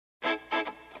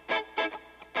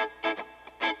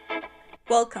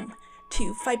Welcome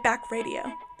to Fight Back Radio,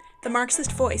 the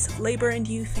Marxist voice of labor and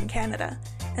youth in Canada,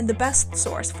 and the best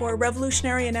source for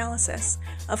revolutionary analysis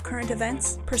of current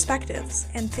events, perspectives,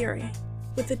 and theory.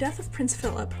 With the death of Prince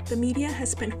Philip, the media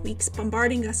has spent weeks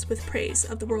bombarding us with praise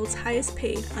of the world's highest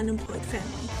paid unemployed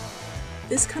family.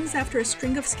 This comes after a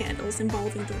string of scandals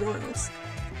involving the royals.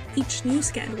 Each new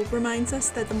scandal reminds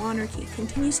us that the monarchy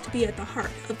continues to be at the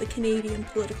heart of the Canadian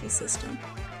political system.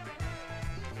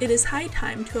 It is high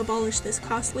time to abolish this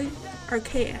costly,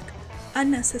 archaic,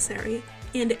 unnecessary,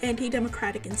 and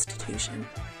anti-democratic institution.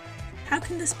 How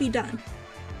can this be done?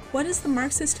 What is the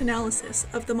Marxist analysis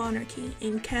of the monarchy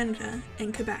in Canada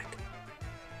and Quebec?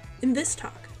 In this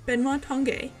talk, Benoit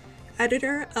Tonguay,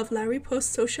 editor of La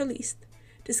Riposte Socialiste,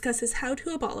 discusses how to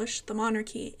abolish the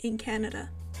monarchy in Canada.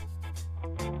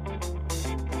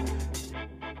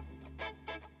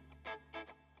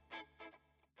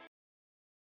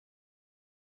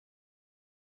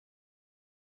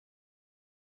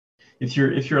 If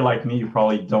you're like me, you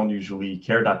probably don't usually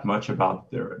care that much about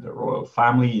the royal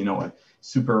family, a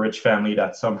super rich family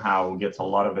that somehow gets a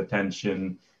lot of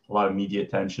attention, a lot of media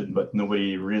attention, but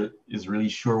nobody is really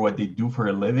sure what they do for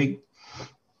a living.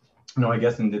 I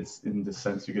guess in this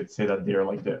sense, you could say that they're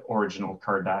like the original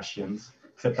Kardashians,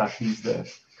 except at least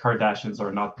the Kardashians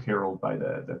are not payrolled by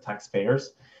the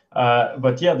taxpayers.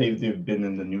 But yeah, they've been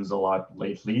in the news a lot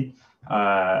lately.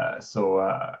 So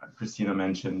Christina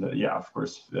mentioned that, yeah, of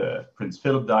course, Prince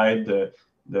Philip died,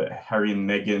 the Harry and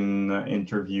Meghan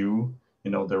interview,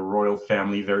 the royal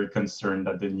family very concerned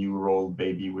that the new royal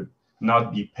baby would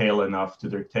not be pale enough to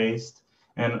their taste.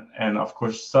 And of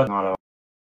course, such not at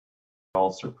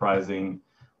all surprising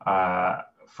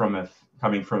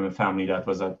coming from a family that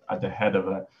was at the head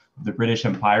of the British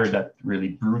Empire that really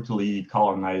brutally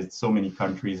colonized so many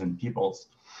countries and peoples.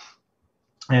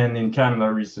 And in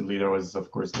Canada recently, there was,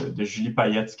 of course, the Julie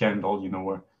Payette scandal,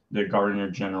 where the Governor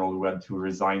General who had to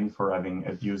resign for having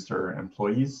abused her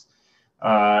employees.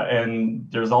 And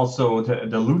there's also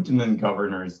the lieutenant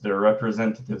governors, the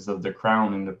representatives of the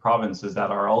Crown in the provinces that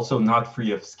are also not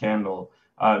free of scandal.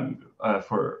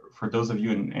 For those of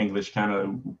you in English Canada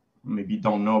who maybe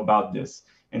don't know about this,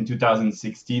 in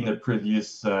 2016, the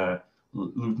previous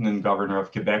lieutenant governor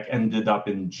of Quebec ended up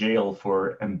in jail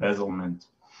for embezzlement.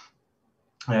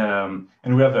 And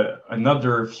we have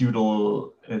another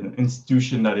feudal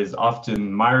institution that is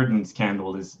often mired in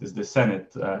scandal is the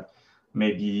Senate.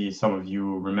 Maybe some of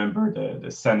you remember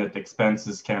the Senate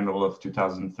expenses scandal of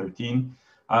 2013.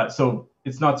 So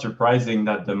it's not surprising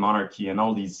that the monarchy and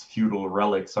all these feudal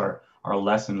relics are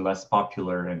less and less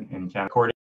popular in Canada.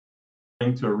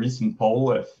 According to a recent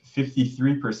poll,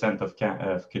 53%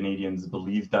 of Canadians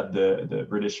believe that the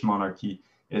British monarchy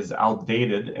is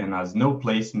outdated and has no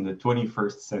place in the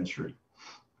 21st century.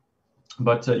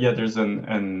 But yeah, there's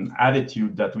an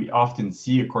attitude that we often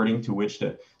see according to which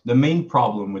the main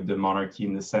problem with the monarchy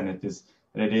in the Senate is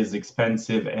that it is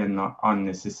expensive and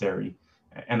unnecessary.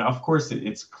 And of course,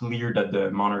 it's clear that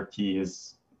the monarchy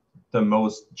is the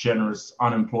most generous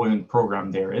unemployment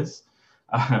program there is.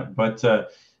 But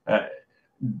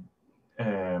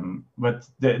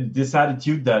this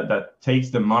attitude that takes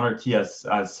the monarchy as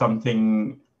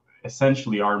something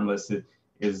essentially harmless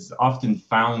is often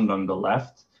found on the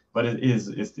left, but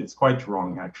it's quite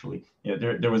wrong actually.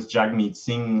 There was Jagmeet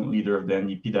Singh, leader of the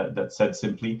NDP, that said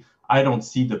simply, "I don't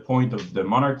see the point of the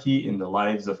monarchy in the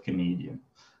lives of Canadians."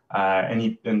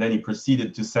 And then he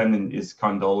proceeded to send in his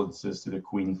condolences to the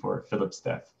Queen for Philip's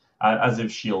death, as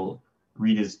if she'll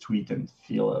read his tweet and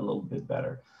feel a little bit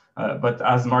better. But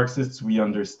as Marxists, we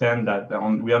understand that,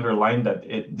 we underline that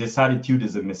this attitude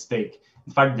is a mistake.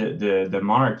 In fact, the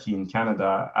monarchy in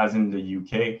Canada, as in the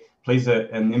UK, plays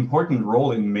an important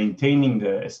role in maintaining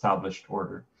the established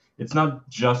order. It's not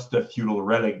just a feudal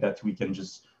relic that we can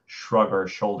just shrug our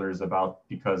shoulders about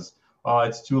because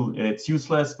it's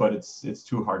useless, but it's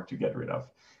too hard to get rid of.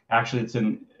 Actually, it's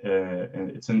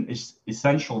an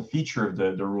essential feature of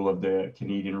the rule of the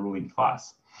Canadian ruling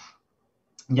class.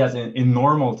 Yes, in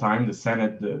normal time, the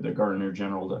Senate, the Governor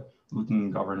General, the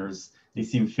lieutenant governors, they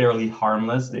seem fairly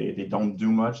harmless. They don't do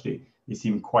much. They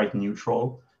seem quite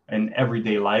neutral. In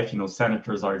everyday life,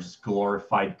 senators are just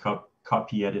glorified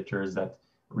copy editors that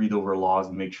read over laws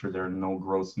and make sure there are no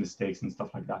gross mistakes and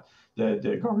stuff like that.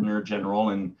 The Governor General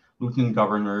and lieutenant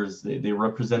governors, they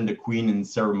represent the Queen in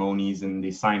ceremonies and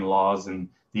they sign laws and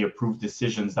they approve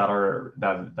decisions that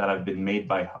have been made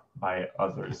by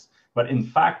others. But in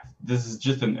fact, this is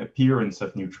just an appearance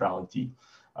of neutrality.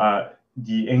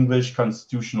 The English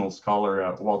constitutional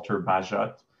scholar Walter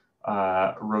Bagehot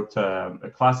wrote a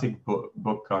classic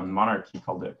book on monarchy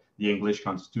called the English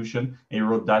Constitution. He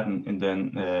wrote that in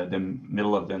the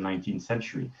middle of the 19th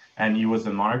century. And he was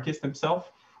a monarchist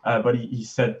himself, but he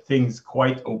said things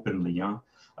quite openly.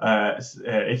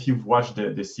 If you've watched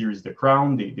the series The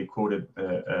Crown, they quoted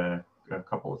a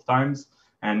couple of times.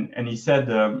 And he said,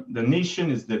 the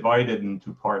nation is divided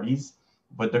into parties,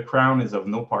 but the crown is of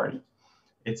no party.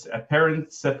 Its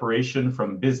apparent separation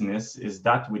from business is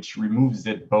that which removes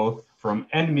it both from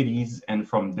enmities and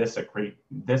from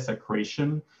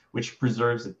desecration, which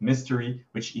preserves its mystery,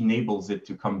 which enables it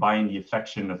to combine the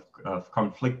affection of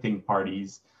conflicting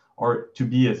parties, or to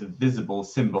be as a visible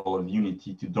symbol of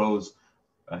unity to those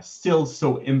still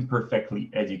so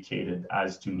imperfectly educated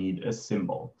as to need a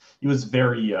symbol. He was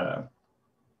very,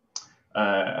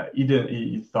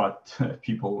 he thought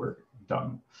people were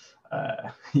dumb.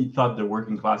 He thought the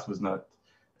working class was not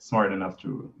smart enough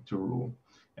to rule,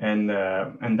 and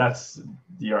that's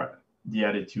the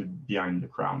attitude behind the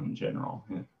crown in general,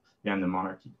 behind the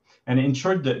monarchy. And in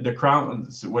short, the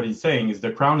crown, so what he's saying is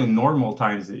the crown in normal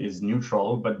times is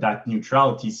neutral, but that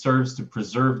neutrality serves to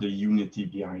preserve the unity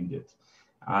behind it,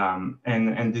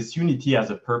 and this unity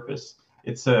has a purpose.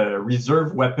 It's a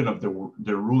reserve weapon of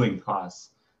the ruling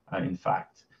class. In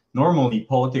fact, normally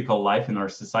political life in our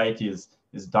society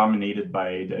is dominated by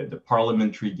the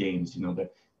parliamentary games.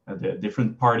 The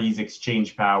different parties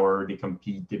exchange power, they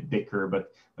compete, they bicker,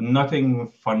 but nothing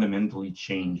fundamentally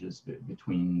changes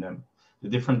between them. The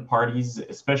different parties,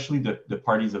 especially the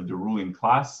parties of the ruling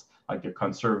class, like the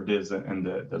conservatives and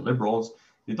the liberals,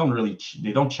 they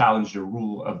don't challenge the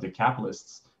rule of the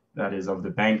capitalists, that is, of the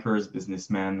bankers,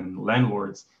 businessmen, and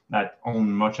landlords that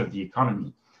own much of the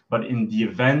economy. But in the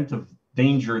event of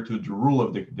danger to the rule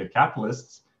of the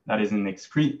capitalists, that is, in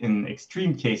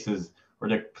extreme cases where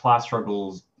the class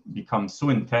struggles become so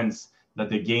intense that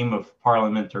the game of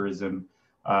parliamentarism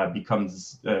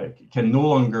can no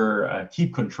longer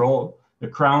keep control, the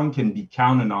crown can be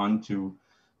counted on to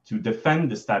defend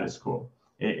the status quo.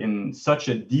 In such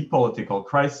a deep political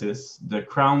crisis, the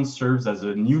crown serves as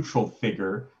a neutral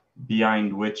figure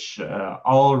behind which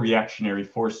all reactionary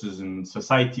forces in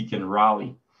society can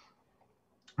rally.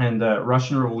 And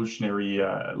Russian revolutionary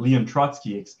Leon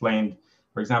Trotsky explained,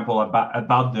 for example,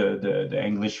 about the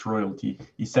English royalty.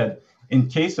 He said, in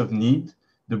case of need,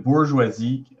 the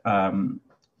bourgeoisie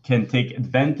can take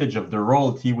advantage of the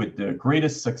royalty with the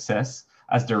greatest success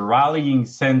as the rallying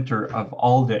center of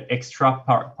all the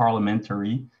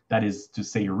extra-parliamentary, that is to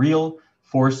say, real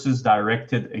forces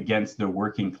directed against the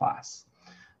working class.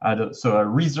 So a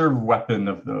reserve weapon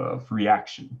of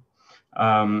reaction.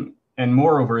 And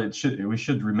moreover, we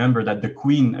should remember that the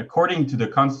Queen, according to the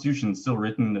Constitution still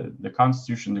written, the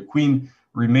Constitution, the Queen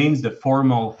remains the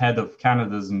formal head of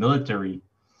Canada's military.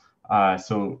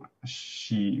 So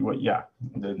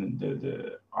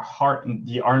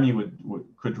the army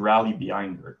could rally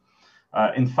behind her.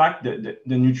 In fact, the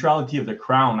neutrality of the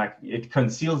crown, it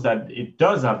conceals that it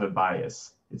does have a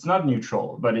bias. It's not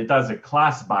neutral, but it has a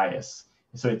class bias.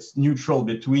 So it's neutral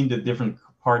between the different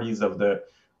parties of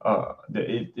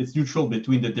it's neutral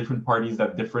between the different parties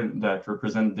that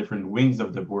represent different wings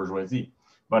of the bourgeoisie.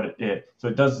 But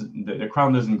the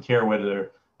crown doesn't care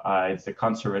whether it's the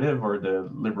conservative or the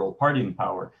liberal party in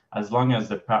power, as long as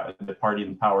the party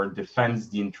in power defends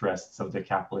the interests of the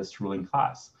capitalist ruling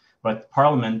class. But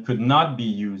Parliament could not be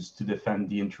used to defend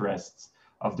the interests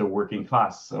of the working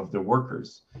class, of the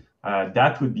workers.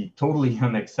 That would be totally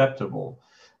unacceptable.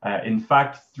 In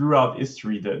fact, throughout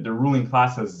history, the ruling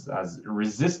class has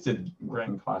resisted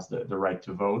working class the right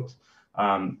to vote.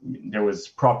 There was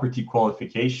property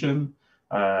qualification,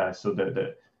 so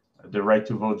the right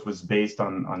to vote was based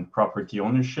on property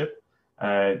ownership,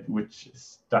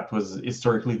 that was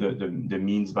historically the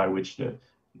means by which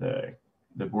the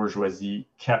bourgeoisie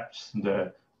kept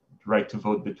the right to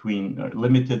vote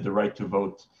limited the right to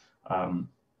vote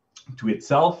to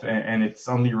itself, and it's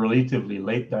only relatively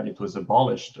late that it was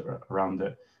abolished around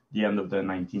the end of the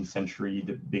 19th century,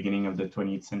 the beginning of the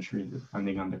 20th century,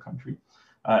 depending on the country.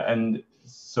 And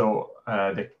so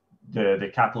the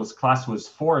capitalist class was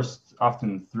forced,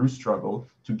 often through struggle,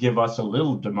 to give us a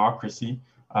little democracy,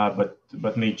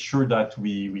 but made sure that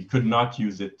we could not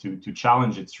use it to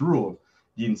challenge its rule.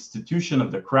 The institution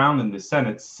of the Crown and the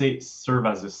Senate serve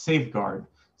as a safeguard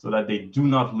so that they do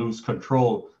not lose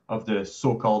control of the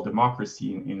so-called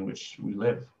democracy in which we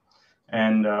live.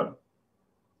 And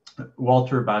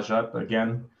Walter Bagehot,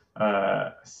 again,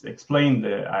 explained,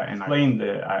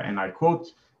 and I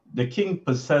quote, "The king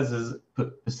possesses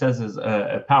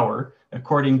a power,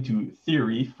 according to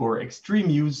theory, for extreme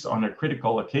use on a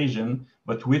critical occasion,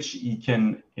 but which he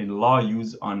can in law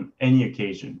use on any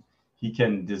occasion. he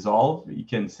can dissolve. He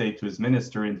can say to his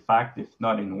minister, in fact, if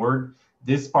not in word,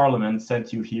 this parliament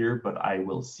sent you here, but I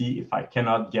will see if I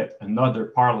cannot get another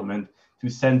parliament to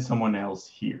send someone else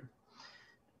here.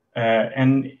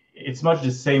 And it's much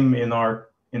the same in our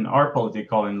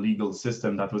political and legal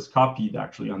system that was copied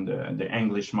actually on the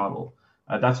English model.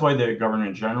 That's why the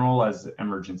Governor General has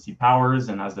emergency powers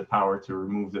and has the power to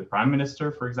remove the Prime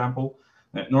Minister, for example.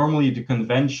 Normally, the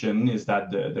convention is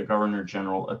that the Governor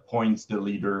General appoints the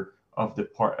leader of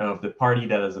the party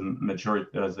that has a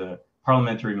majority, as a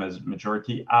parliamentary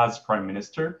majority, as Prime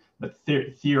Minister. But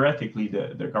theoretically,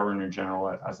 the Governor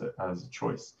General has a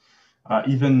choice.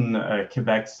 Even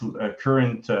Quebec's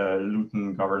current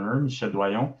Lieutenant Governor, Michel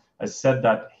Doyon, has said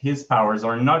that his powers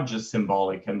are not just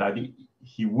symbolic and that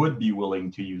he would be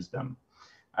willing to use them.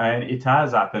 And it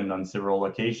has happened on several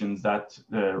occasions that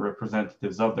the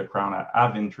representatives of the Crown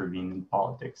have intervened in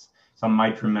politics. Some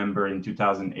might remember in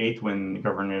 2008 when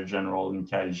Governor General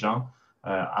Michaël Jean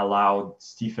allowed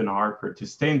Stephen Harper to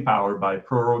stay in power by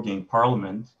proroguing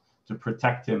Parliament to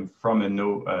protect him from a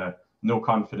no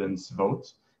confidence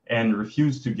vote, and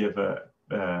refused to give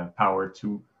power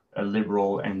to a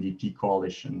Liberal NDP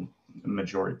coalition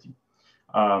majority.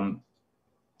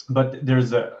 But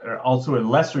there's also a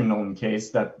lesser known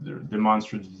case that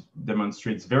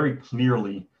demonstrates very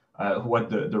clearly what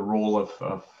the role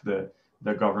of the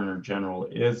Governor General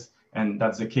is. And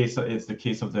that's the case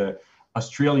of the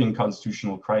Australian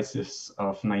constitutional crisis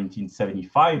of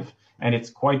 1975. And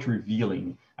it's quite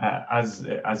revealing. As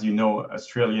you know,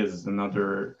 Australia is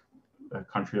another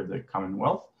country of the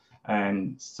Commonwealth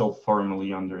and still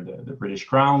formally under the British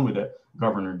Crown with a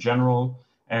Governor General.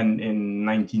 And in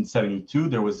 1972,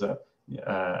 there was the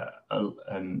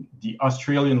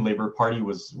Australian Labor Party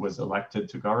was elected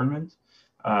to government.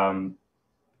 The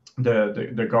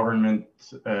government,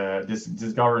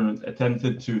 this government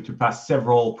attempted to pass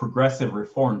several progressive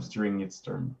reforms during its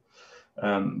term.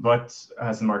 But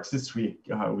as Marxists, we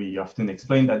often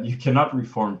explain that you cannot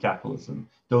reform capitalism.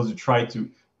 Those who try to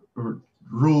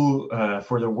rule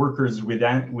for the workers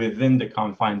within the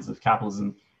confines of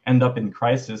capitalism end up in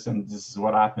crisis, and this is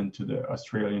what happened to the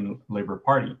Australian Labor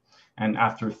Party. And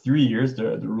after 3 years,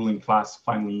 the ruling class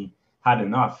finally had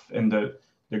enough, and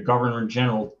the Governor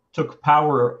General took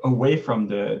power away from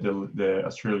the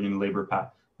Australian Labor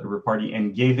Party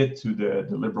and gave it to the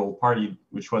Liberal Party,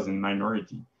 which was in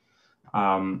minority.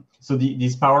 So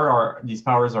these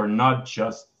powers are not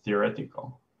just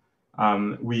theoretical.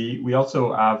 We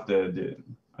also have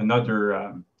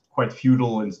another quite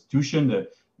feudal institution,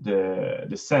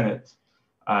 the Senate.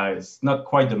 It's not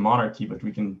quite the monarchy, but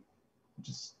we can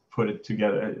just put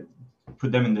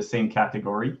them in the same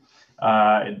category.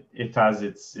 It has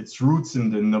its roots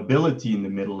in the nobility in the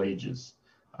Middle Ages.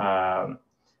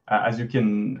 As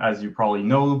you probably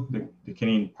know, the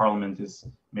Canadian Parliament is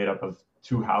made up of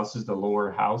two houses. The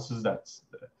lower houses, that's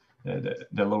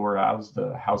the lower house,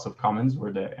 the House of Commons,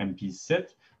 where the MPs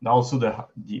sit, and also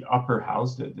the upper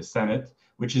house, the Senate,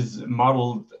 which is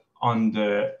modeled on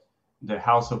the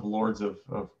House of Lords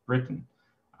of Britain.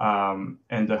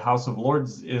 And the House of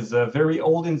Lords is a very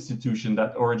old institution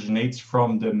that originates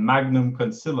from the Magnum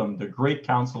Concilium, the Great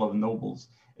Council of Nobles,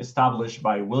 established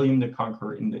by William the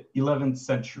Conqueror in the 11th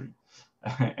century.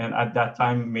 And at that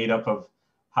time made up of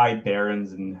high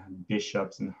barons and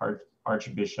bishops and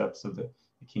archbishops of the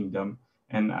kingdom.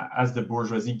 And as the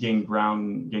bourgeoisie gained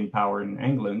power in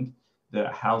England, the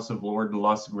House of Lords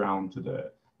lost ground to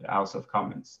the House of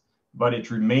Commons. But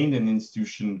it remained an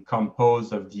institution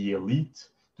composed of the elite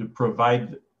to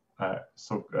provide,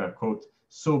 quote,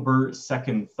 sober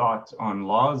second thought on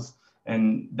laws.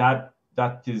 And that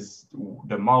is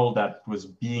the model that was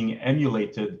being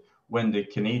emulated when the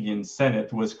Canadian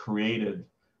Senate was created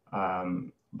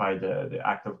by the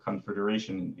Act of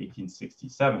Confederation in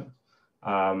 1867.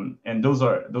 And those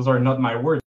are not my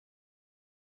words.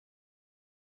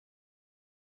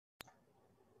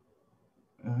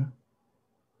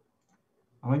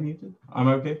 Am I muted? I'm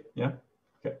okay. Yeah.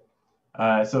 Okay.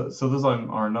 So those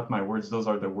are not my words. Those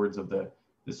are the words of the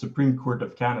Supreme Court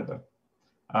of Canada.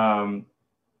 And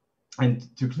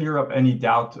to clear up any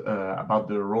doubt about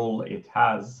the role it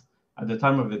has, at the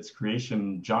time of its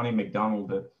creation, John A.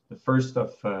 Macdonald, the first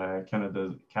of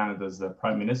Canada's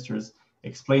prime ministers,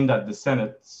 explained that the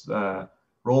Senate's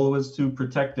role was to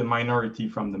protect the minority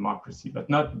from democracy, but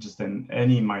not just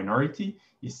any minority.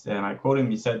 And I quote him,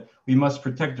 he said, "We must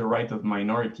protect the right of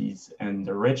minorities, and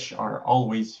the rich are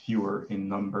always fewer in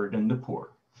number than the poor."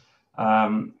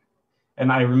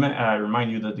 And I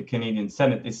remind you that the Canadian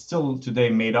Senate is still today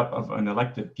made up of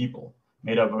unelected people,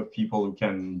 made up of people who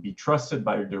can be trusted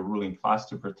by the ruling class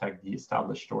to protect the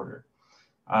established order.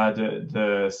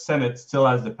 The Senate still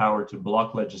has the power to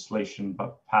block legislation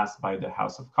passed by the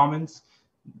House of Commons,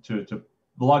 to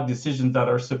block decisions that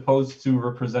are supposed to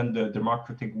represent the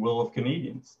democratic will of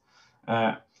Canadians.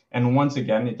 And once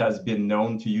again, it has been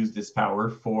known to use this power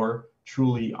for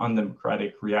truly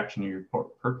undemocratic reactionary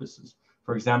purposes.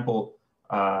 For example,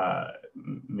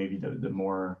 maybe the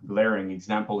more glaring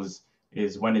example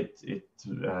is when it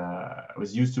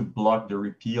was used to block the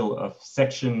repeal of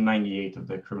Section 98 of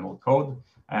the Criminal Code.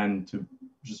 And to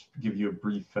just give you a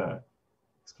brief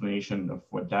explanation of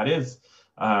what that is,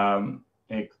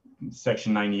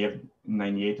 Section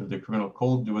 98 of the Criminal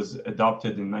Code was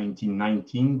adopted in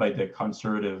 1919 by the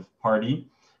Conservative Party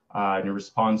in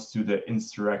response to the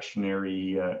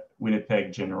insurrectionary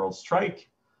Winnipeg General Strike,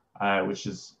 which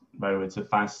is, by the way, it's a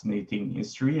fascinating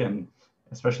history, and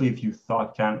especially if you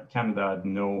thought Canada had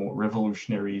no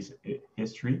revolutionary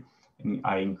history. And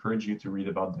I encourage you to read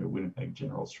about the Winnipeg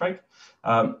General Strike.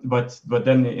 But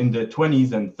then in the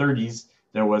 20s and 30s,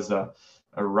 there was a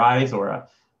rise, or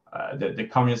the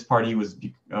Communist Party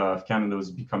of Canada was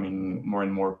becoming more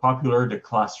and more popular. The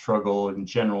class struggle in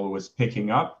general was picking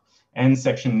up, and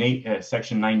Section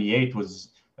 98 was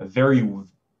a very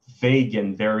vague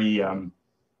and very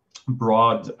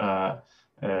broad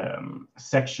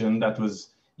section that was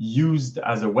used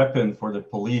as a weapon for the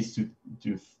police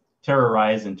to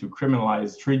terrorize and to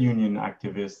criminalize trade union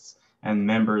activists and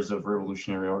members of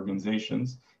revolutionary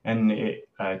organizations. And it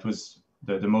was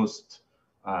the most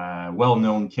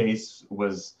well-known case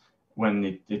was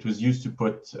when it was used to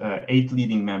put 8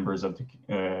 leading members of the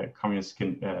Communist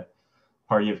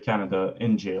Party of Canada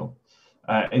in jail.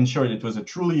 In short, it was a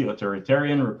truly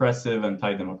authoritarian, repressive,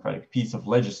 anti-democratic piece of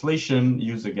legislation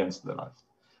used against the left.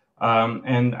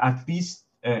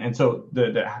 And so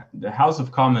the House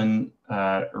of Commons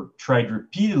tried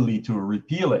repeatedly to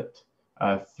repeal it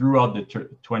throughout the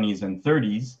 20s and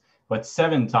 30s, but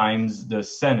 7 times the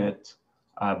Senate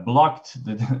blocked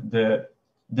the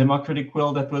democratic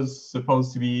will that was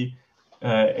supposed to be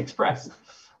expressed.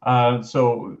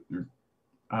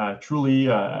 Truly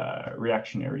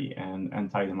reactionary and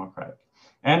anti-democratic.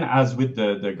 And as with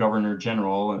the Governor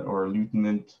General or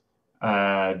Lieutenant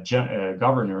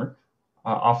Governor,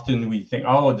 often we think,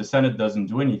 oh, the Senate doesn't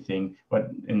do anything,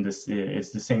 but in this,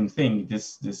 it's the same thing.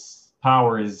 This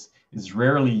power is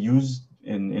rarely used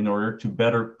in order to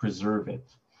better preserve it.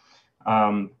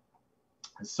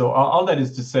 So all that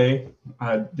is to say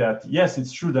that yes,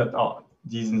 it's true that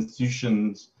these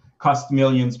institutions cost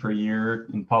millions per year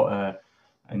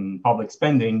in public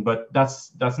spending, but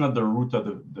that's not the root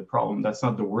of the problem. That's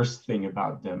not the worst thing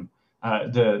about them.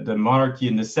 The monarchy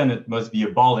and the Senate must be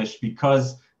abolished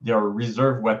because they are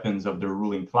reserve weapons of the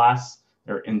ruling class.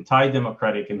 They're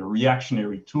anti-democratic and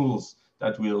reactionary tools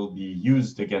that will be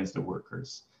used against the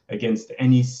workers, against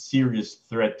any serious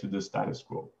threat to the status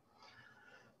quo.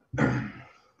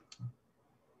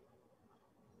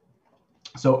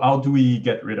 So how do we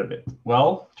get rid of it?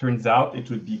 Well, turns out it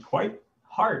would be quite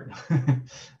hard.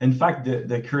 In fact,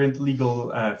 the current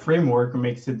legal framework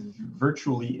makes it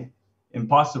virtually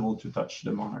impossible to touch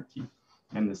the monarchy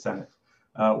and the Senate.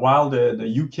 While the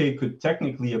UK could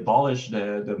technically abolish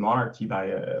the monarchy by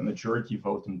a majority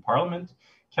vote in Parliament,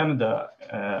 Canada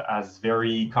has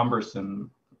very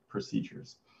cumbersome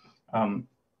procedures.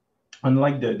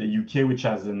 Unlike the UK, which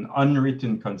has an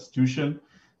unwritten constitution,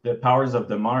 the powers of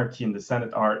the monarchy and the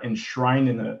Senate are enshrined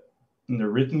in the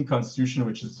written constitution,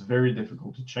 which is very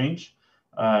difficult to change.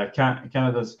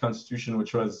 Canada's constitution,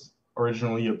 which was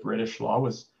originally a British law,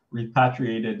 was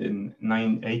repatriated in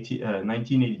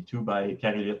 1982 by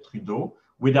Carrier Trudeau,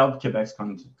 without Quebec's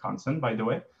consent, by the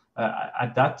way.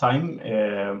 At that time,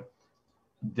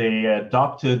 they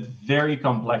adopted very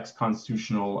complex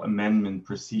constitutional amendment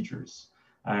procedures.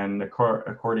 And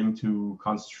according to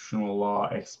constitutional law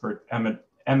expert Emmett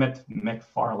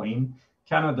McFarlane,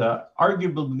 Canada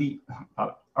arguably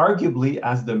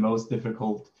has the most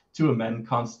difficult to amend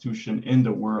constitution in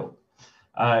the world.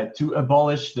 To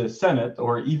abolish the Senate,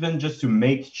 or even just to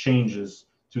make changes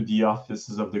to the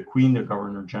offices of the Queen, the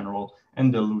Governor General,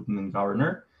 and the Lieutenant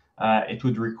Governor, it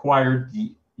would require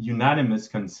the unanimous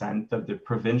consent of the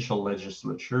provincial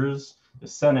legislatures, the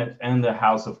Senate, and the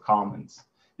House of Commons.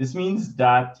 This means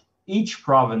that each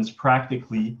province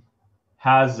practically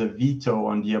has a veto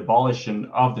on the abolition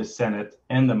of the Senate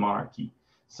and the monarchy.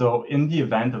 So in the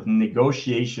event of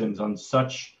negotiations on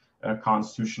such a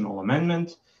constitutional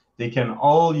amendment, they can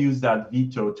all use that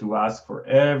veto to ask for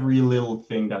every little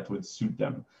thing that would suit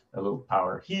them. A little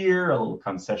power here, a little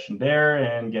concession there,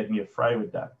 and get me a fry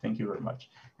with that. Thank you very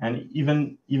much. And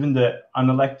even the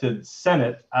unelected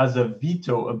Senate has a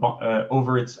veto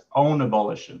over its own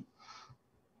abolition.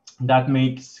 that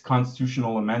makes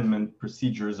constitutional amendment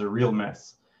procedures a real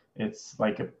mess. It's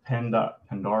like a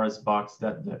Pandora's box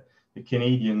that the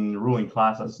Canadian ruling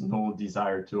class has no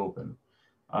desire to open.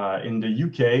 In the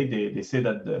UK, they say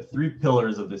that the three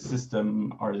pillars of the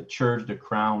system are the church, the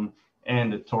crown,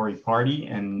 and the Tory party.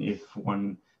 And if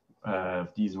one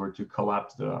of these were to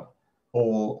collapse, the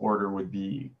whole order would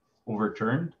be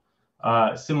overturned.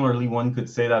 Similarly, one could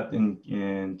say that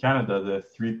in Canada, the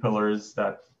three pillars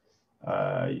that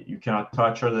you cannot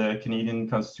touch are the Canadian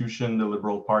Constitution, the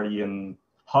Liberal Party, and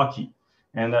hockey.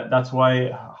 And that's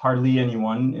why hardly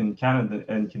anyone in Canada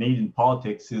and Canadian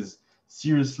politics is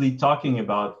seriously talking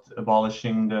about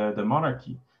abolishing the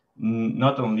monarchy.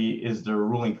 Not only is the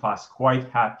ruling class quite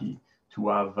happy to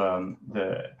have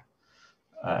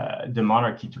the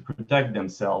monarchy to protect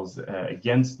themselves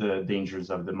against the dangers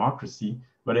of democracy,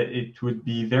 but it would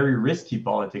be very risky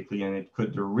politically, and it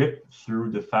could rip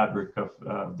through the fabric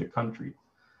of the country.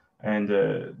 And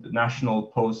the National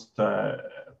Post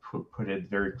put it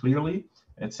very clearly.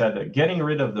 It said that getting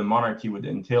rid of the monarchy would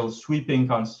entail sweeping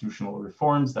constitutional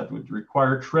reforms that would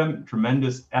require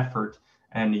tremendous effort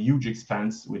and a huge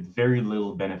expense with very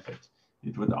little benefit.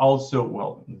 It would also,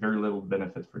 well, very little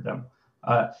benefit for them.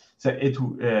 I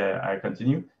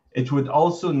continue. It would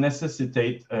also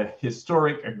necessitate a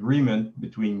historic agreement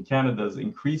between Canada's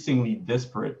increasingly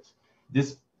disparate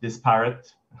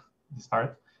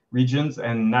regions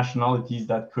and nationalities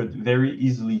that could very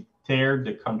easily tear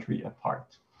the country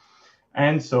apart.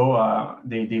 And so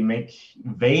they make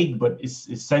vague but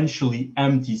essentially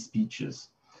empty speeches.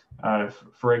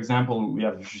 For example, we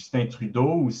have Justin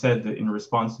Trudeau, who said in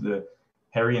response to the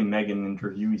Harry and Meghan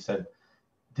interview, he said,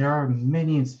 "There are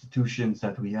many institutions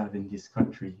that we have in this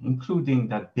country, including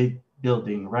that big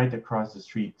building right across the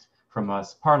street from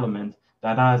us, Parliament,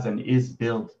 that has and is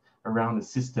built around a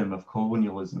system of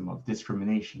colonialism, of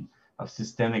discrimination, of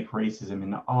systemic racism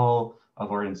in all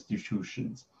of our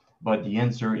institutions. But the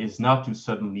answer is not to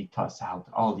suddenly toss out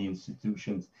all the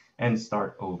institutions and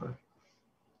start over."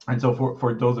 And so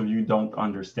for those of you who don't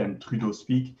understand Trudeau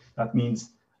speak, that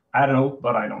means, I don't know,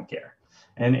 but I don't care.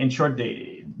 And in short,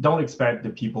 they don't expect the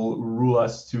people who rule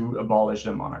us to abolish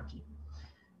the monarchy.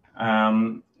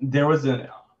 There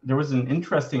was an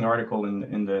interesting article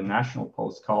in the National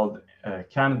Post called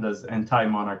Canada's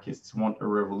Anti-Monarchists Want a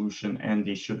Revolution and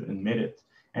They Should Admit It.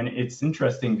 And it's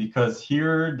interesting because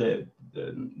here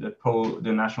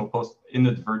the National Post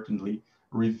inadvertently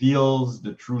reveals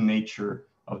the true nature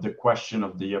of the question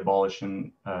of the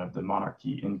abolition of the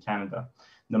monarchy in Canada.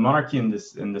 The monarchy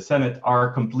in the Senate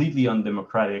are completely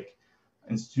undemocratic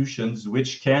institutions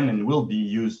which can and will be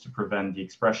used to prevent the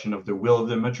expression of the will of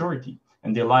the majority.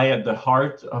 And they lie at the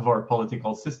heart of our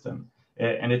political system.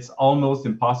 And it's almost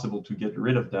impossible to get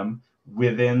rid of them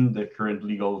within the current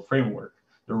legal framework.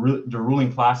 The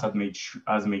ruling class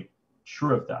has made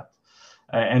sure of that.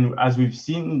 And as we've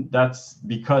seen, that's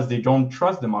because they don't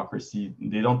trust democracy.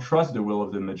 They don't trust the will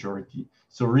of the majority.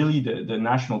 So really, the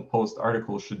National Post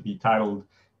article should be titled,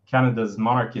 "Canada's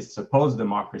Monarchists Oppose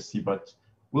Democracy, but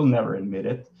will never admit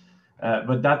it."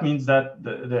 But that means that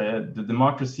the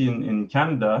democracy in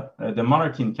Canada, the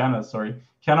monarchy in Canada,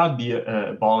 cannot be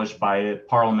abolished by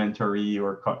parliamentary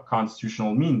or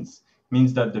constitutional means. It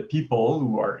means that the people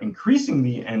who are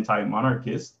increasingly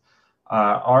anti-monarchist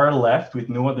are left with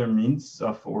no other means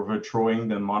of overthrowing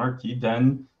the monarchy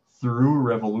than through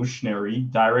revolutionary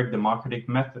direct democratic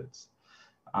methods.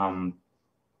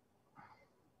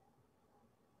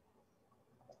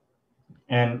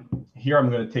 And here I'm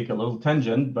going to take a little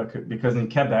tangent, but because in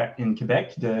Quebec,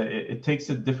 it takes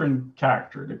a different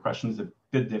character. The question is a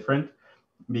bit different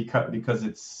because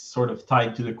it's sort of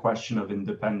tied to the question of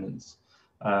independence.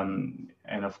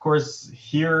 And of course,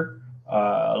 here,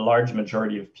 a large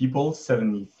majority of people,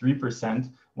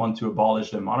 73%, want to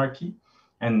abolish the monarchy.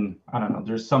 And I don't know,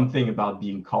 there's something about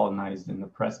being colonized and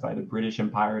oppressed by the British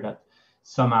Empire that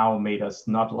somehow made us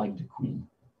not like the Queen.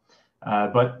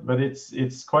 But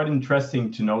it's quite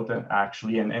interesting to note that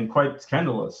actually, and quite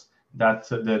scandalous, that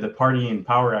the party in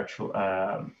power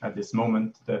at this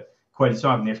moment, the Coalition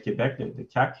Avenir Québec, the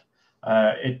CAQ,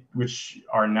 which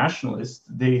are nationalists,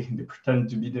 they pretend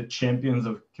to be the champions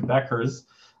of Quebecers,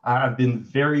 have been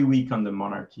very weak on the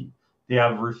monarchy. They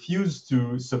have refused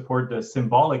to support the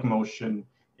symbolic motion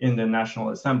in the National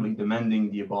Assembly demanding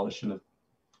the abolition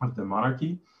of the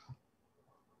monarchy.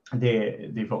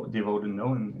 They voted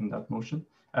no in that motion.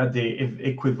 They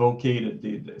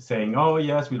equivocated, saying, "Oh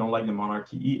yes, we don't like the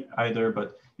monarchy either,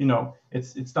 but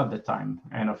it's not the time."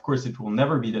 And of course, it will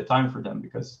never be the time for them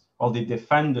because while they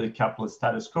defend the capitalist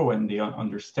status quo and they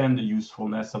understand the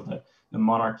usefulness of the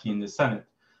monarchy in the Senate,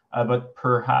 But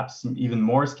perhaps even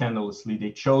more scandalously,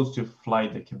 they chose to fly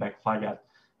the Quebec flag at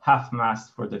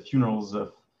half-mast for the funerals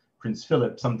of Prince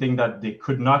Philip, something that they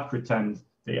could not pretend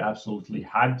they absolutely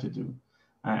had to do.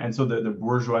 And so the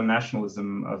bourgeois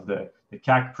nationalism of the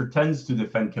CAQ pretends to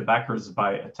defend Quebecers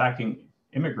by attacking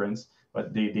immigrants,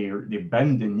 but they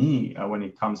bend the knee when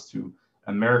it comes to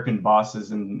American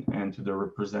bosses and to the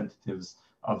representatives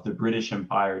of the British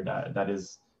Empire that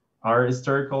is our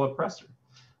historical oppressor.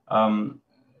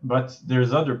 But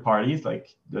there's other parties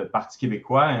like the Parti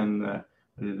québécois and the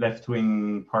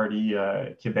left-wing party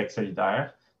Québec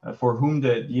solidaire, for whom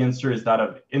the answer is that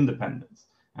of independence.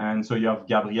 And so you have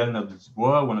Gabriel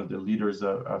Nadeau-Dubois, one of the leaders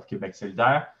of Québec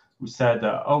solidaire, who said,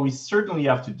 oh, we certainly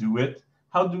have to do it.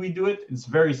 How do we do it? It's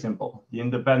very simple, the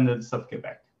independence of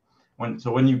Quebec.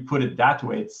 So when you put it that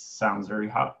way, it sounds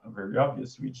very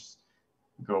obvious. We just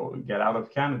get out of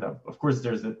Canada. Of course,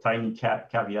 there's a tiny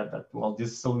caveat that, well,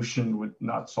 this solution would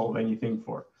not solve anything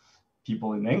for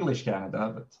people in English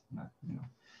Canada, but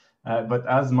but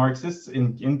as Marxists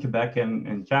in Quebec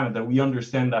and Canada, we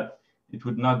understand that it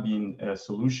would not be a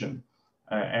solution.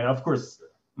 And of course,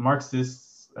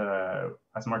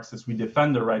 as Marxists, we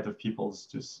defend the right of peoples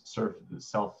to serve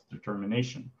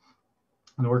self-determination.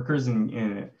 And workers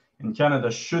in Canada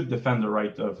should defend the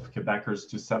right of Quebecers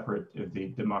to separate if they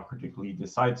democratically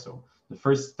decide so. The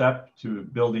first step to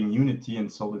building unity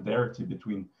and solidarity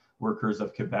between workers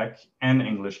of Quebec and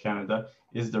English Canada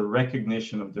is the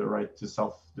recognition of the right to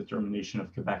self-determination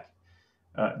of Quebec.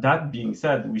 That being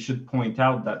said, we should point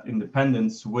out that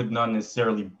independence would not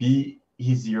necessarily be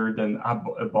easier than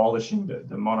abolishing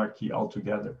the monarchy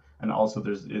altogether. And also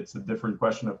it's a different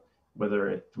question of whether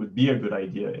it would be a good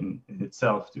idea in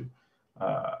itself to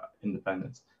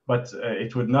independence. But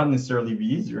it would not necessarily be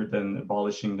easier than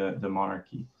abolishing the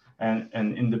monarchy. And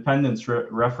an independence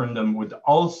referendum would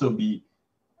also be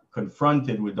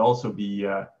confronted, would also be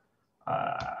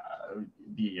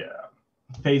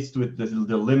faced with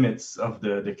the limits of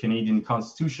the Canadian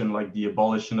Constitution, like the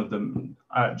abolition of the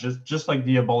just like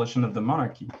the abolition of the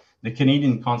monarchy. The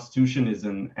Canadian Constitution is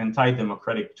an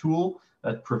anti-democratic tool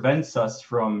that prevents us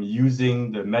from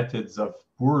using the methods of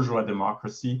bourgeois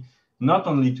democracy, not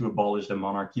only to abolish the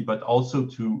monarchy, but also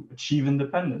to achieve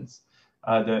independence.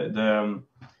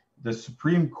 The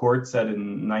Supreme Court said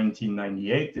in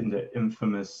 1998, in the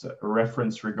infamous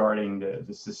reference regarding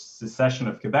the secession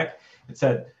of Quebec, it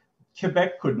said,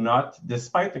 Quebec could not,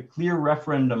 despite a clear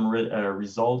referendum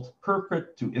result,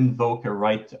 purport to invoke a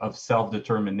right of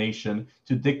self-determination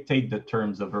to dictate the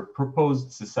terms of a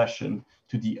proposed secession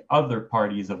to the other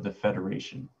parties of the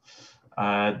Federation.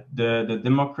 The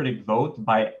democratic vote,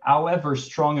 by however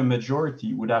strong a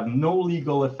majority, would have no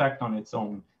legal effect on its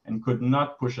own and could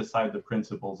not push aside the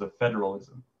principles of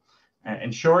federalism.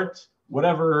 In short,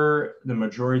 whatever the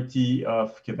majority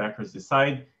of Quebecers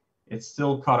decide, it's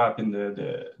still caught up in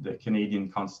the Canadian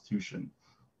Constitution.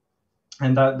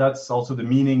 And that's also the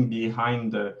meaning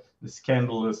behind the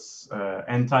scandalous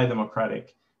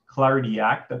anti-democratic Clarity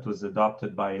Act that was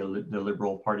adopted by the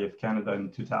Liberal Party of Canada in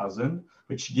 2000,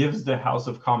 which gives the House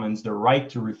of Commons the right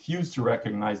to refuse to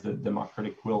recognize the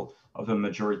democratic will of a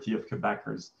majority of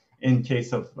Quebecers in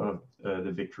case of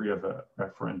the victory of a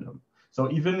referendum.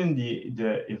 So even in the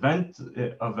event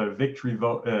of a victory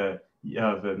vote,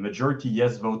 of a majority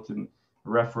yes vote in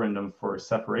referendum for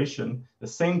separation, the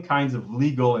same kinds of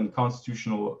legal and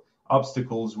constitutional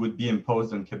obstacles would be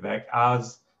imposed on Quebec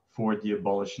as for the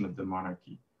abolition of the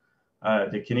monarchy.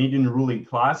 The Canadian ruling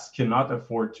class cannot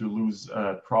afford to lose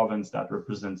a province that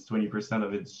represents 20%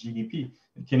 of its GDP.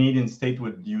 The Canadian state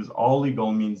would use all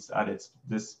legal means at its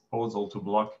disposal to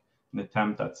block an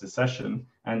attempt at secession.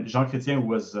 And Jean Chrétien, who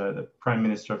was the Prime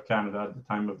Minister of Canada at the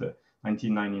time of the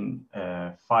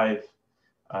 1995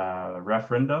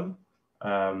 referendum,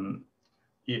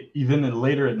 even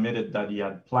later admitted that he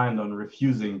had planned on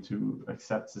refusing to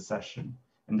accept secession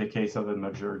in the case of a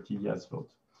majority yes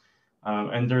vote.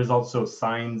 And there's also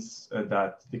signs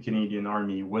that the Canadian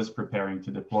Army was preparing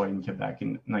to deploy in Quebec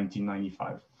in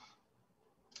 1995.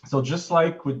 So just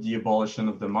like with the abolition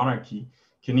of the monarchy,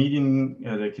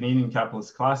 the Canadian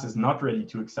capitalist class is not ready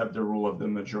to accept the rule of the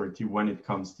majority when it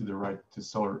comes to the right to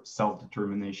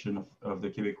self-determination of the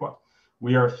Québécois.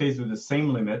 We are faced with the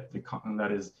same limit,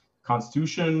 that is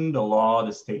Constitution, the law,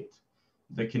 the state.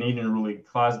 The Canadian ruling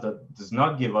class that does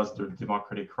not give us the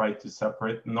democratic right to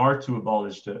separate nor to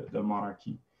abolish the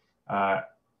monarchy.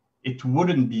 It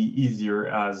wouldn't be easier,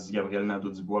 as Gabriel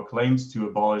Nadeau-Dubois claims, to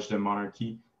abolish the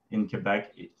monarchy in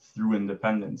Quebec through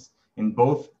independence. In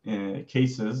both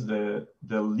cases, the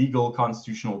legal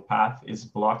constitutional path is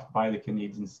blocked by the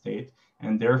Canadian state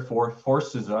and therefore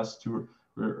forces us to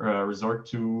resort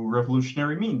to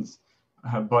revolutionary means.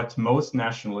 But most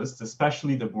nationalists,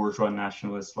 especially the bourgeois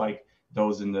nationalists like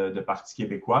those in the Parti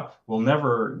Québécois, will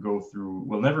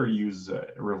never use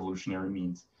revolutionary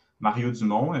means. Mario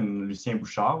Dumont and Lucien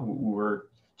Bouchard, who were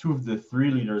two of the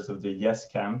three leaders of the Yes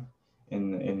camp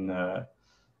in the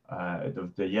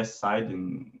Yes side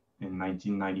in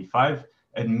 1995,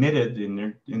 admitted in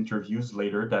their interviews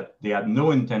later that they had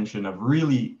no intention of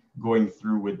really going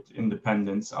through with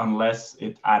independence unless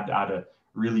it had a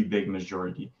really big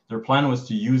majority. Their plan was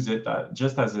to use it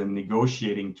just as a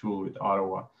negotiating tool with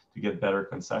Ottawa to get better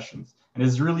concessions. And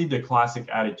it's really the classic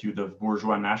attitude of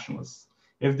bourgeois nationalists.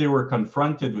 If they were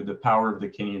confronted with the power of the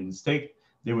Canadian state,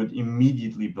 they would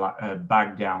immediately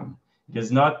back down. It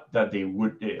is not that they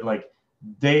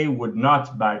would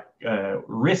not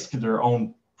risk their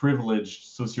own privileged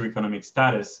socioeconomic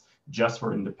status just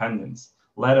for independence,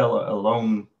 let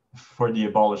alone for the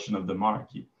abolition of the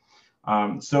monarchy.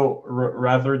 So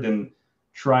rather than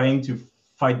trying to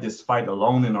fight this fight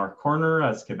alone in our corner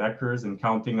as Quebecers and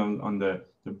counting on the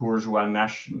bourgeois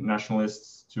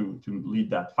nationalists to lead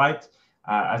that fight,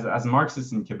 as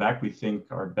Marxists in Quebec, we think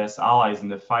our best allies in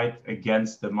the fight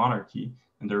against the monarchy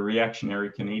and the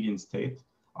reactionary Canadian state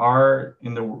are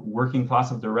in the working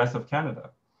class of the rest of Canada.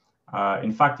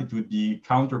 In fact, it would be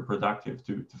counterproductive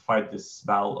to fight this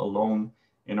battle alone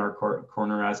in our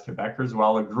corner as Quebecers,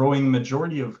 while a growing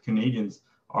majority of Canadians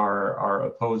are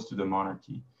opposed to the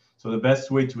monarchy. So the best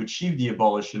way to achieve the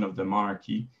abolition of the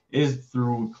monarchy is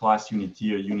through class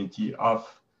unity, a unity of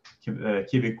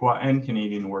Québécois and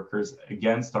Canadian workers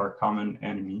against our common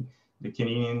enemy, the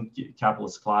Canadian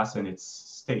capitalist class and its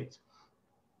state.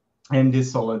 And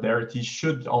this solidarity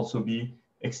should also be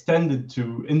extended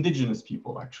to Indigenous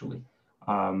people, actually.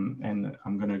 And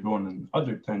I'm going to go on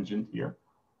another tangent here,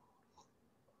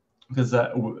 because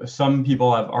some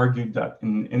people have argued that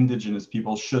Indigenous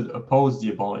people should oppose the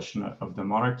abolition of the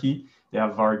monarchy. They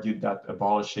have argued that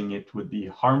abolishing it would be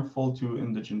harmful to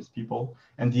Indigenous people.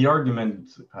 And the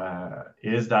argument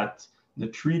is that the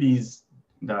treaties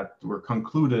that were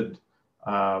concluded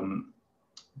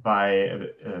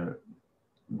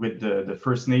with the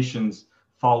First Nations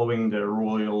following the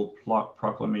Royal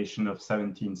Proclamation of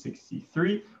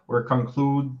 1763 were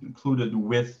concluded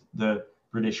with the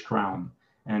British Crown.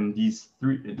 And these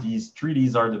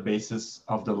treaties are the basis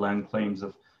of the land claims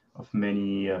of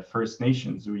many First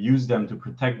Nations who use them to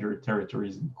protect their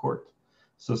territories in court.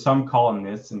 So some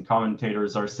columnists and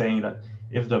commentators are saying that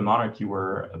if the monarchy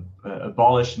were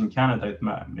abolished in Canada,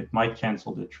 it might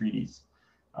cancel the treaties.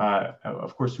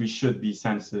 Of course, we should be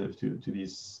sensitive to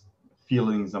these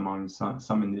feelings among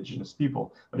some Indigenous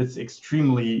people, but it's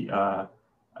extremely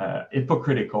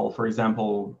hypocritical, for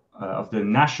example, of the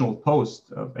National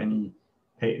Post of any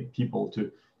people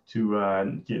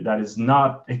that is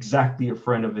not exactly a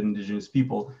friend of Indigenous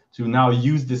people to now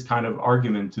use this kind of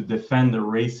argument to defend a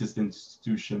racist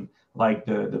institution like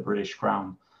the British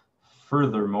Crown.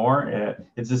 Furthermore,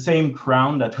 it's the same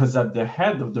crown that was at the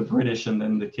head of the British and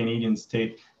then the Canadian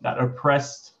state that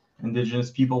oppressed Indigenous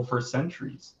people for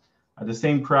centuries. The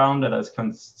same crown that has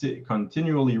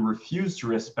continually refused to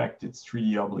respect its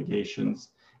treaty obligations.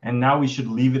 And now we should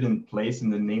leave it in place in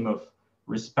the name of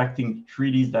respecting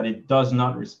treaties that it does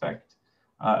not respect.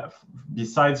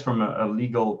 Besides, from a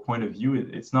legal point of view,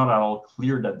 it's not at all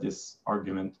clear that this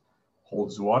argument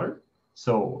holds water.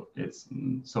 So it's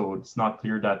not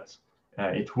clear that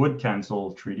it would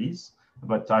cancel treaties,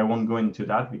 but I won't go into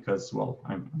that because, well,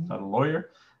 I'm not a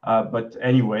lawyer. But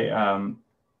anyway,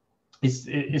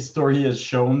 history has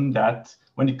shown that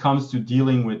when it comes to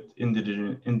dealing with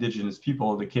indigenous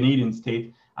people, the Canadian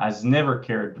state has never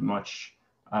cared much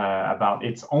about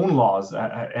its own laws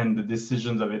and the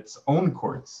decisions of its own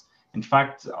courts. In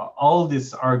fact, all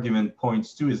this argument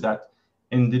points to is that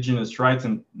Indigenous rights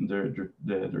and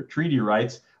their treaty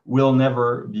rights will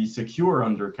never be secure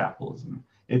under capitalism.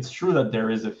 It's true that there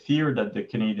is a fear that the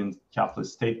Canadian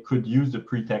capitalist state could use the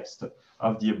pretext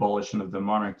of the abolition of the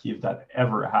monarchy if that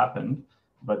ever happened.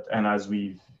 And as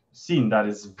we've seen, that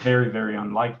is very, very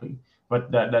unlikely.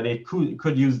 But that it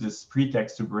could use this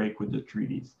pretext to break with the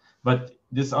treaties. But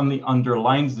this only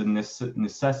underlines the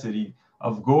necessity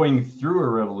of going through a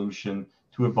revolution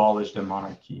to abolish the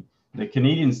monarchy. The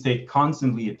Canadian state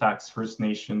constantly attacks First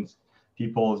Nations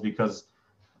peoples because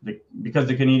the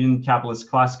Canadian capitalist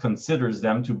class considers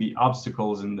them to be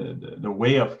obstacles in the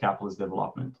way of capitalist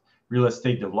development. Real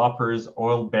estate developers,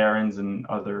 oil barons, and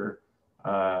other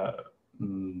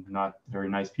not very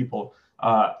nice people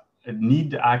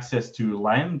need access to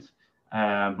land,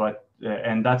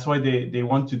 and that's why they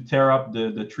want to tear up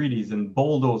the treaties and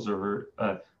bulldoze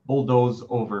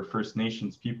over First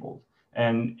Nations people.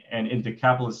 And in the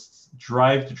capitalists'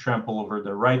 drive to trample over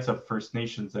the rights of First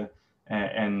Nations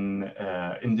and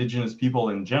indigenous people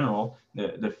in general,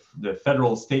 the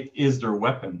federal state is their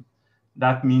weapon.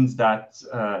 That means that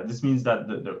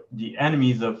the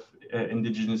enemies of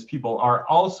indigenous people are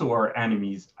also our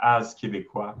enemies as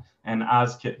Québécois and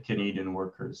as Canadian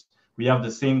workers. We have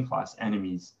the same class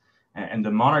enemies, and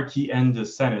the monarchy and the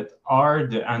Senate are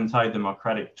the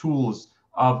anti-democratic tools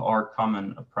of our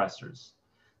common oppressors.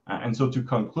 And so to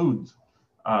conclude,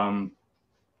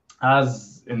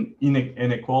 as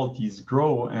inequalities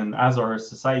grow and as our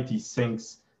society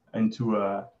sinks into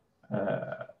a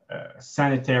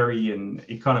sanitary and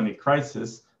economic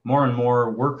crisis, more and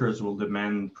more workers will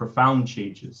demand profound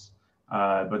changes.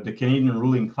 But the Canadian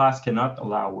ruling class cannot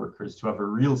allow workers to have a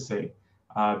real say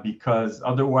because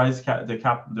otherwise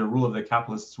the rule of the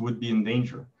capitalists would be in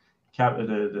danger.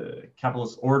 The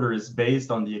capitalist order is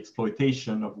based on the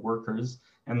exploitation of workers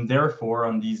and therefore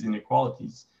on these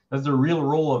inequalities. That's the real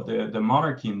role of the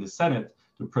monarchy and the Senate,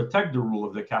 to protect the rule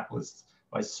of the capitalists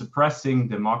by suppressing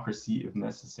democracy if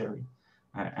necessary.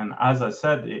 And as I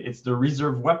said, it's the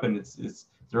reserve weapon. It's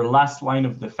their last line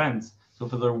of defense. So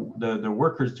for the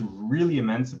workers to really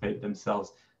emancipate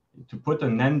themselves, to put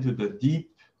an end to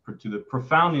the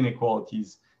profound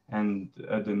inequalities and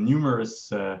the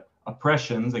numerous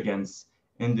oppressions against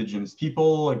Indigenous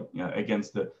people,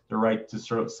 against the right to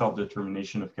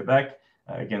self-determination of Quebec,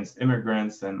 against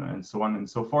immigrants, and so on and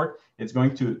so forth. It's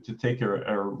going to take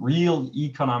a real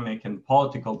economic and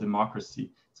political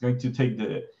democracy. It's going to take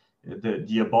the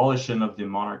abolition of the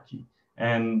monarchy.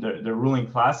 And the ruling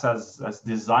class has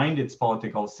designed its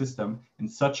political system in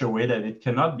such a way that it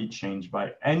cannot be changed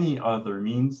by any other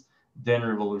means than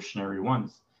revolutionary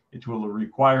ones. It will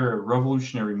require a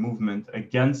revolutionary movement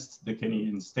against the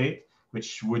Canadian state,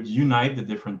 which would unite the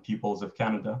different peoples of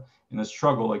Canada in a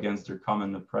struggle against their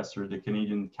common oppressor, the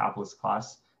Canadian capitalist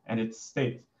class and its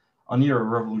state. Only a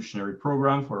revolutionary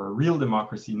program for a real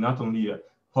democracy, not only a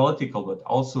political but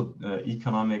also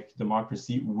economic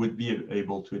democracy, would be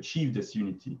able to achieve this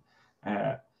unity.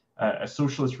 A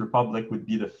socialist republic would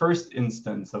be the first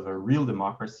instance of a real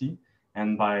democracy,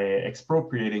 and by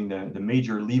expropriating the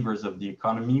major levers of the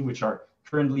economy, which are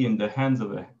currently in the hands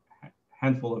of a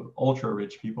handful of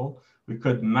ultra-rich people, we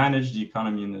could manage the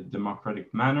economy in a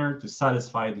democratic manner to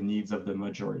satisfy the needs of the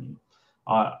majority,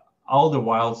 all the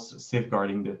while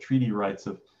safeguarding the treaty rights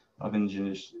of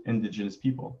indigenous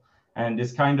people. And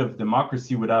this kind of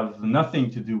democracy would have nothing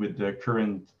to do with the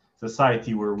current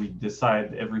society where we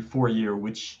decide every 4 years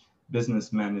which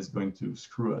businessman is going to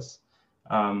screw us.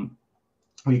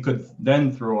 We could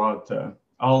then throw out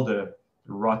all the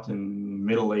rotten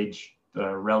middle-aged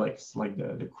relics like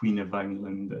the Queen of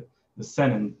England, the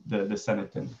Senate, the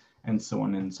Senate, and so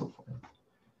on and so forth.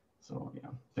 So yeah,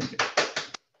 thank you.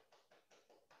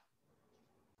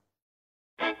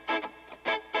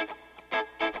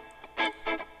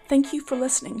 Thank you for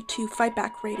listening to Fight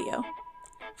Back Radio.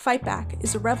 Fight Back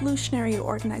is a revolutionary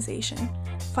organization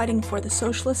fighting for the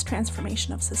socialist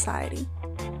transformation of society.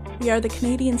 We are the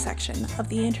Canadian section of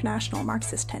the International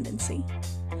Marxist Tendency.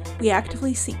 We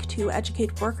actively seek to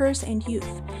educate workers and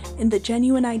youth in the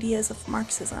genuine ideas of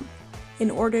Marxism in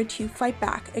order to fight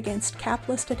back against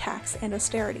capitalist attacks and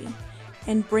austerity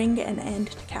and bring an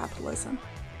end to capitalism.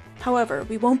 However,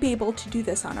 we won't be able to do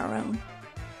this on our own.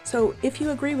 So if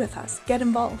you agree with us, get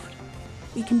involved.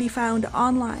 We can be found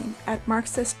online at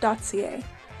Marxist.ca,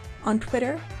 on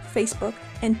Twitter, Facebook,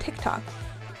 and TikTok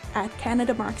at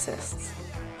Canada Marxists,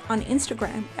 on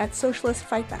Instagram at Socialist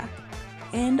Fightback,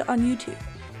 and on YouTube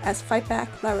as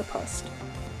Fightback La Riposte.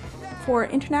 For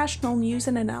international news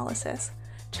and analysis,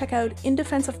 check out In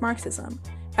Defense of Marxism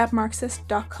at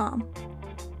Marxist.com.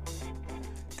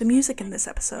 The music in this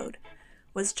episode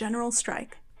was General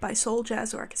Strike by Soul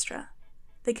Jazz Orchestra.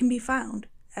 They can be found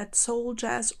at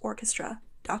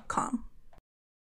souljazzorchestra.com.